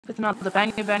with another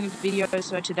banger video.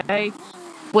 So today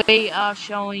we are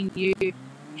showing you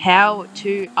how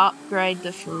to upgrade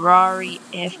the Ferrari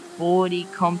F40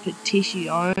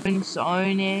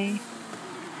 Competizione.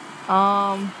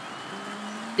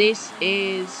 This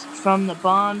is from the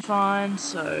barn find,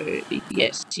 so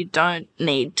yes, you don't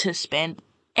need to spend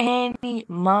any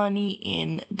money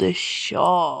in the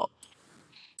shop.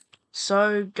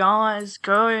 So guys,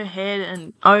 go ahead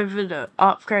and over to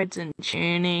upgrades and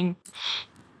tuning.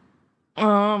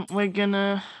 We're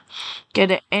gonna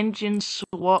get an engine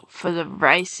swap for the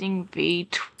racing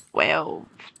V12.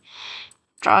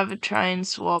 Drivetrain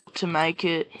swap to make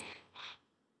it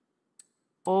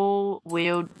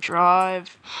all-wheel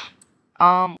drive.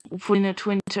 We'll put in a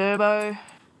twin turbo.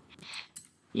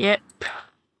 Yep.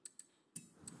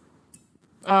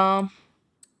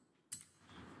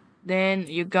 Then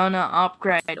you're gonna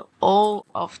upgrade all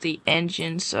of the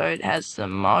engines so it has the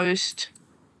most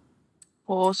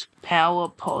horsepower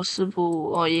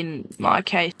possible, or in my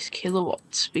case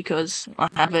kilowatts, because I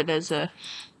have it as a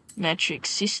metric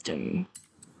system.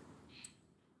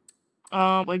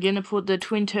 We're gonna put the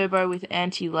twin turbo with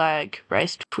anti-lag,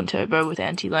 race twin turbo with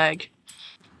anti-lag.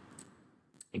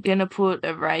 We're gonna put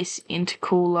a race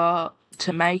intercooler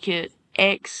to make it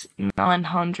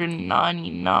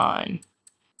X999.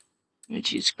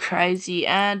 Which is crazy,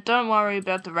 and don't worry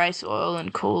about the race oil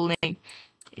and cooling,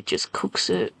 it just cooks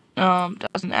it,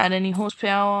 doesn't add any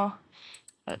horsepower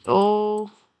at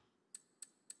all.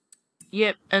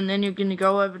 Yep, and then you're gonna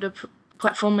go over to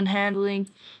platform and handling,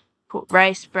 put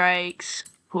race brakes,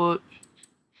 put,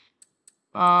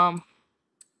 don't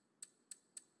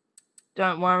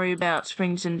worry about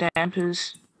springs and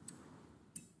dampers.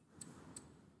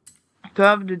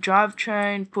 Go over to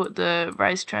drivetrain, put the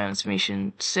race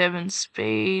transmission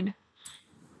 7-speed,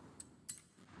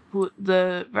 put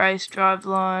the race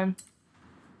driveline,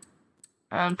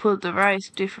 and put the race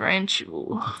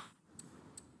differential.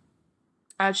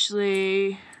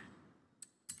 Actually,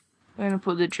 I'm going to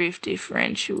put the drift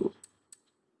differential.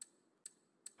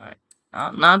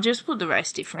 No, just put the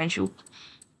race differential.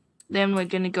 Then we're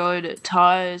going to go to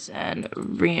tires and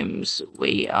rims.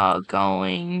 We are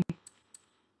going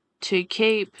to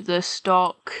keep the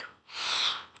stock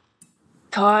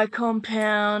tire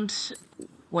compound.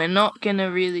 We're not going to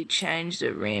really change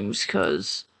the rims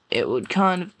because it would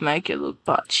kind of make it look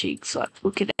butt cheeks. Like,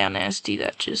 look at how nasty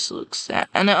that just looks.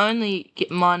 And it only get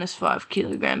 -5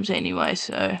 kilograms anyway,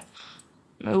 so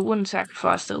I wouldn't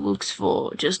sacrifice the looks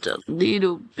for just a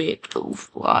little bit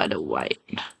of lighter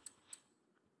weight.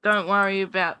 Don't worry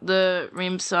about the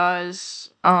rim size.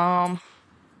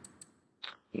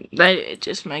 It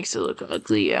just makes it look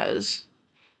ugly as.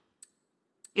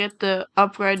 Get the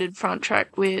upgraded front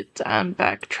track width and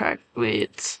back track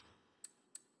width.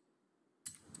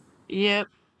 Yep.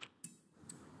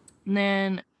 And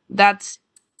then that's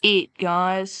it,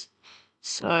 guys.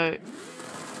 So,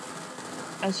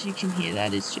 as you can hear,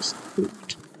 that is just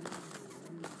cooked.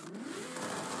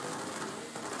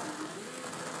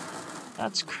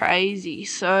 That's crazy.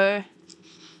 So,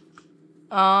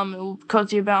 it will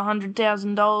cost you about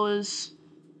 $100,000.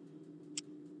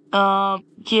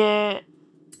 Yeah,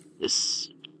 it's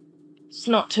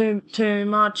not too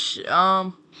much.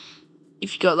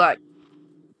 If you got like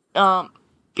 $1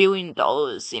 billion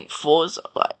in Forza,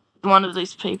 like one of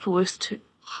these people with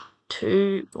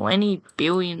 $20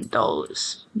 billion,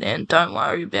 then don't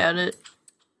worry about it.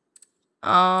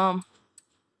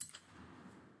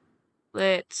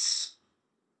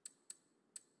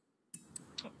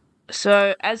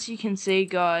 So as you can see,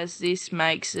 guys, this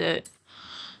makes it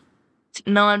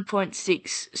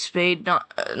 9.6 speed,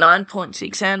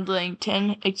 9.6 handling,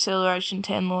 10 acceleration,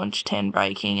 10 launch, 10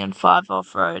 braking, and 5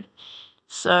 off-road.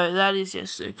 So that is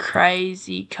just a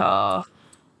crazy car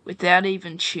without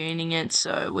even tuning it.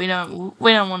 So we don't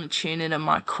want to tune it and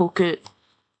might cook it.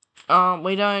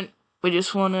 We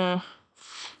just want to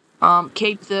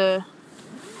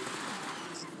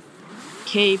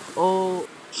keep all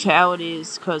how it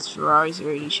is, because Ferrari's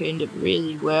already tuned it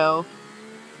really well.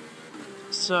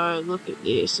 So look at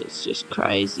this, it's just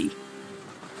crazy.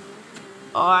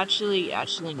 Oh, actually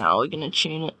no, we're gonna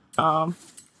tune it.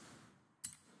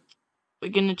 We're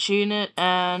gonna tune it,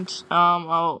 and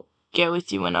I'll get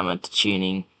with you when I'm at the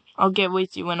tuning. I'll get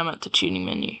with you when I'm at the tuning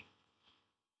menu.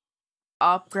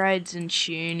 Upgrades and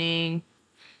tuning.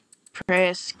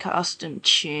 Press custom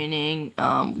tuning.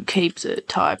 Keep the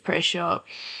tire pressure.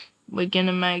 We're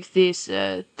gonna make this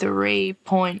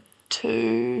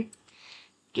 3.2.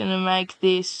 Gonna make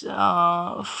this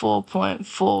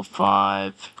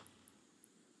 4.45.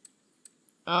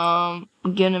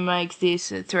 Gonna make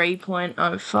this a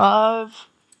 3.05.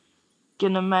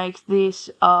 gonna make this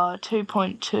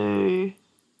 2.2.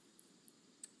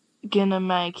 Gonna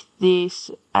make this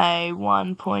a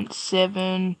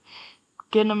 1.7.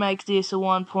 Gonna make this a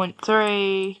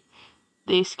 1.3.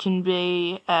 This can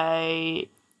be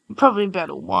probably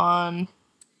about a 1.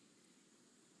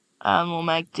 We'll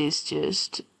make this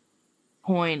just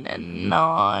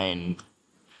 0.9.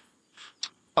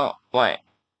 Oh, wait.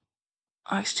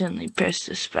 I accidentally pressed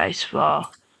the space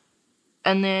bar.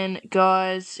 And then,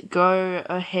 guys, go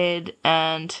ahead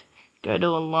and go to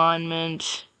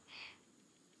alignment.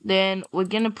 Then we're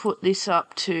going to put this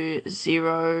up to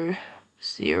 0,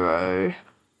 0,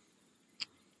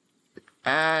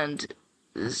 and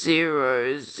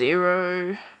 0,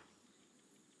 0.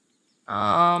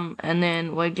 And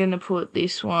then we're going to put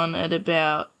this one at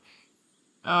about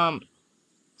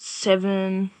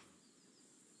 7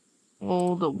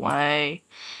 all the way.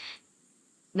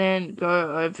 Then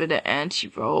go over to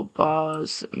anti-roll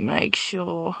bars, make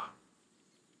sure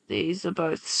these are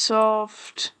both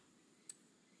soft.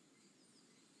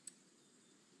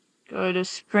 Go to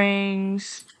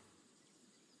springs.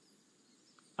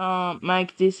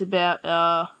 Make this about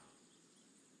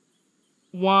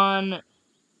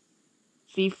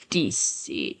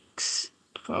 156.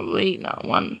 Probably, no,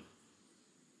 1.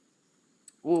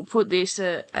 We'll put this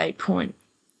at 8 point.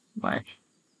 Wait.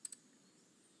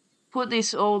 Put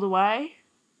this all the way.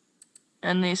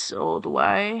 And this all the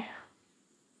way.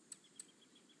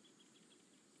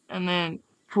 And then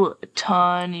put a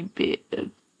tiny bit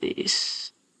of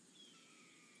this.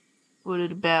 Put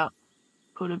it about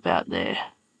there.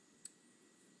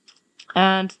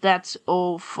 And that's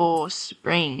all for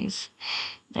springs.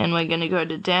 And we're gonna go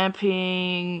to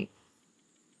damping.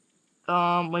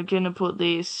 We're gonna put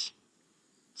this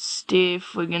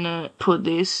stiff. We're gonna put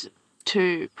this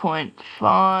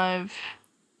 2.5.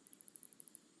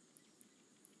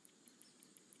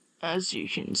 As you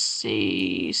can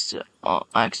see, so I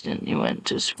accidentally went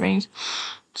to springs.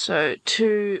 So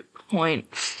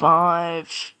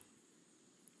 2.5.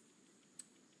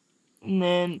 And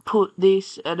then put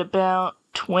this at about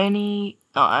 20.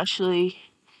 Oh, actually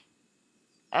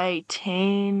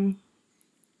 18.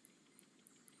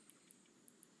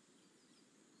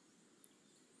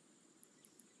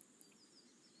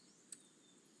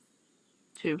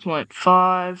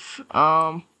 .5,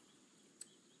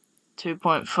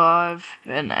 2.5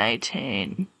 and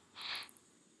 18.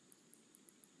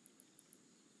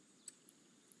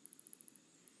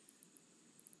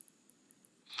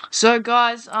 So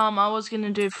guys, I was gonna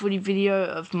do a footy video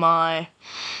of my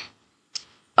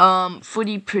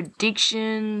footy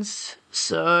predictions.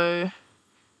 So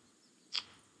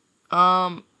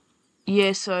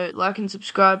yeah, so like and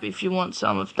subscribe if you want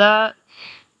some of that.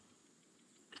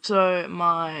 So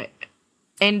my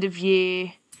end of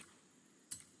year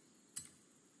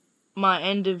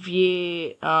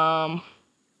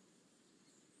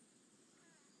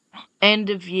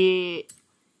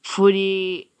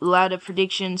footy ladder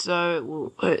prediction.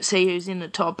 So we'll see who's in the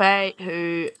top 8,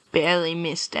 who barely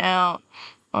missed out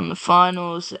on the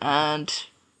finals, and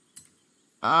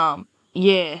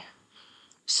yeah,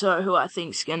 so who I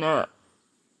think's gonna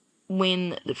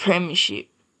win the premiership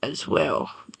as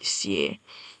well this year,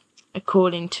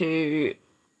 according to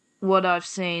what I've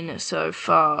seen so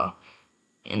far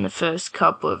in the first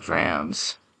couple of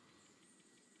rounds.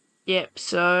 Yep,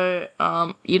 so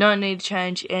you don't need to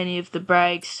change any of the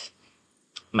brakes.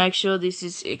 Make sure this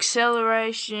is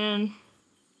acceleration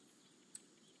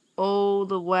all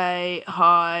the way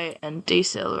high and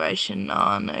deceleration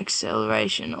none,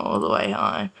 acceleration all the way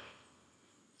high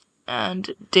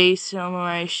and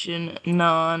deceleration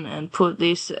none, and put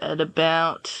this at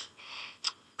about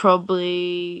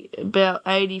probably about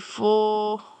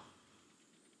 84,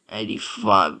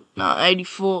 85, no,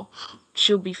 84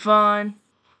 should be fine.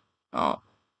 Oh,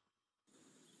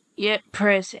 yep,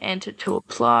 press enter to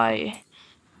apply,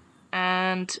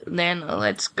 and then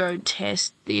let's go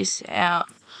test this out.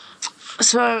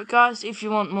 So guys, if you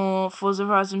want more Forza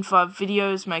Horizon 5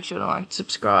 videos, make sure to like and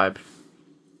subscribe,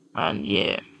 and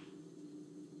yeah,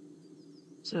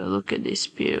 so look at this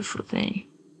beautiful thing.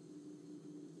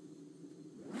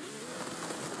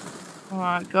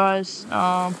 Alright guys,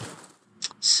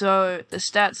 so the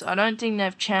stats, I don't think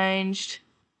they've changed.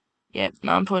 Yep,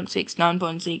 9.6,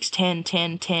 9.6, 10,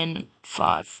 10, 10,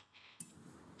 5.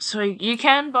 So you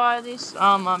can buy this,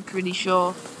 I'm pretty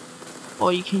sure.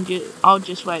 Or you can I'll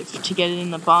just wait to get it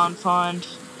in the barn find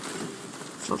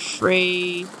for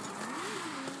free.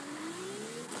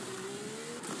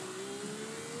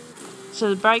 So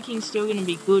the braking's still going to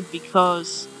be good,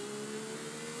 because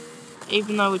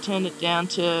even though we turned it down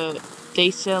to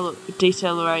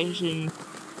deceleration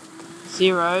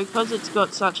 0 because it's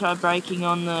got such high braking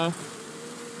on the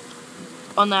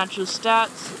actual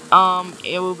stats.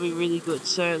 It will be really good.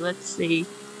 So let's see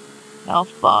how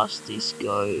fast this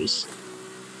goes.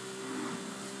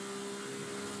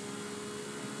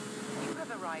 You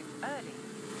have arrived early.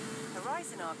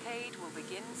 Horizon Arcade will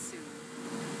begin soon.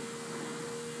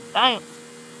 Damn.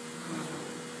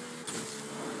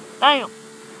 Damn.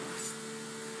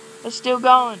 It's still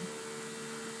going.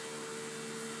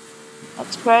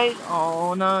 That's great.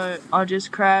 Oh no, I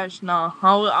just crashed. No,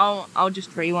 I'll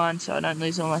just rewind so I don't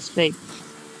lose all my speed.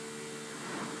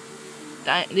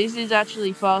 This is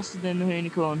actually faster than the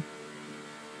unicorn.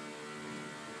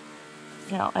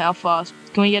 How fast?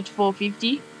 Can we get to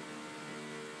 450?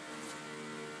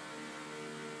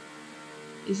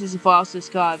 This is the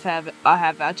fastest car I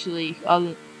have actually.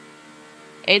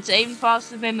 It's even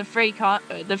faster than the free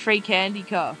candy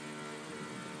car.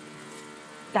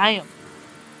 Damn.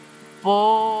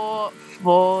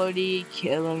 440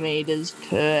 kilometers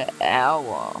per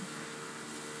hour.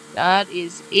 That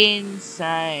is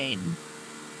insane.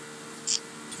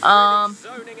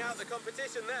 Zoning out the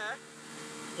competition there.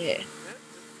 Yeah.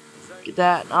 Look at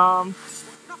that.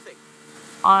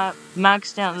 I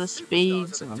maxed out the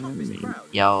speeds on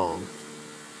yo.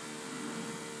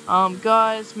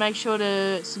 Guys, make sure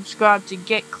to subscribe to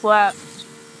Get Clapped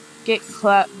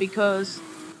because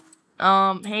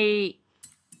I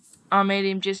made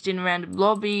him just in a random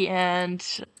lobby and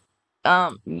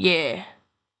yeah.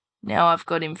 Now I've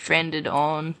got him friended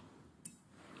on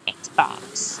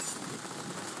Xbox.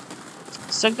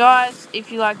 So guys,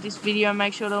 if you like this video,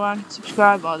 make sure to like and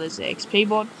subscribe. Oh, there's the XP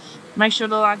board. Make sure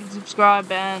to like and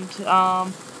subscribe and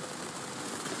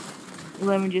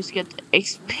let me just get the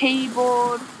XP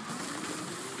board.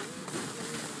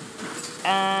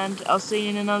 And I'll see you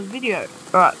in another video.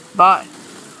 Alright, bye.